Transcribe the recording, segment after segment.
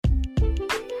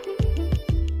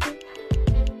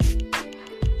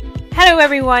Hello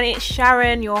everyone, it's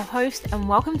Sharon, your host, and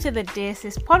welcome to the Dear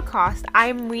Sis podcast.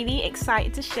 I'm really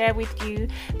excited to share with you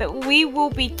that we will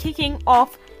be kicking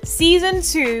off season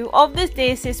 2 of the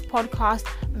Dear Sis podcast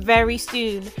very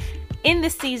soon. In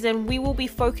this season, we will be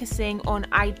focusing on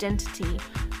identity,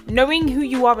 knowing who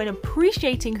you are and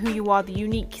appreciating who you are, the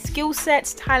unique skill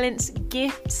sets, talents,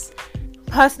 gifts,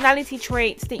 personality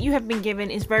traits that you have been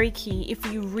given is very key if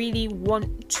you really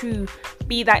want to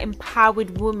be that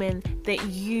empowered woman that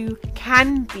you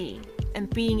can be, and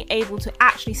being able to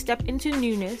actually step into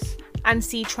newness and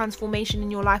see transformation in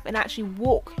your life and actually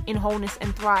walk in wholeness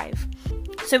and thrive.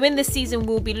 So in this season,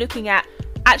 we'll be looking at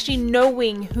actually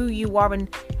knowing who you are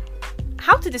and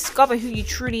how to discover who you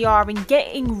truly are and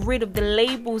getting rid of the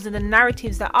labels and the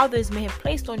narratives that others may have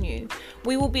placed on you.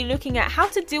 We will be looking at how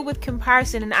to deal with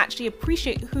comparison and actually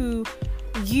appreciate who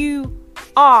you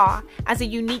are as a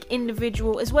unique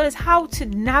individual, as well as how to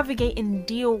navigate and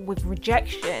deal with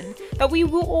rejection that we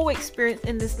will all experience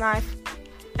in this life.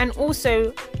 And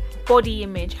also body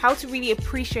image, how to really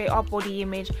appreciate our body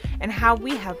image and how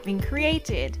we have been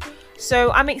created.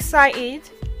 So I'm excited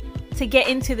to get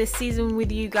into this season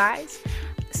with you guys.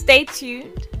 Stay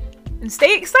tuned and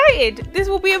stay excited. This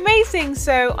will be amazing.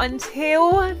 So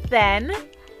until then,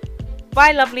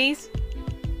 bye lovelies.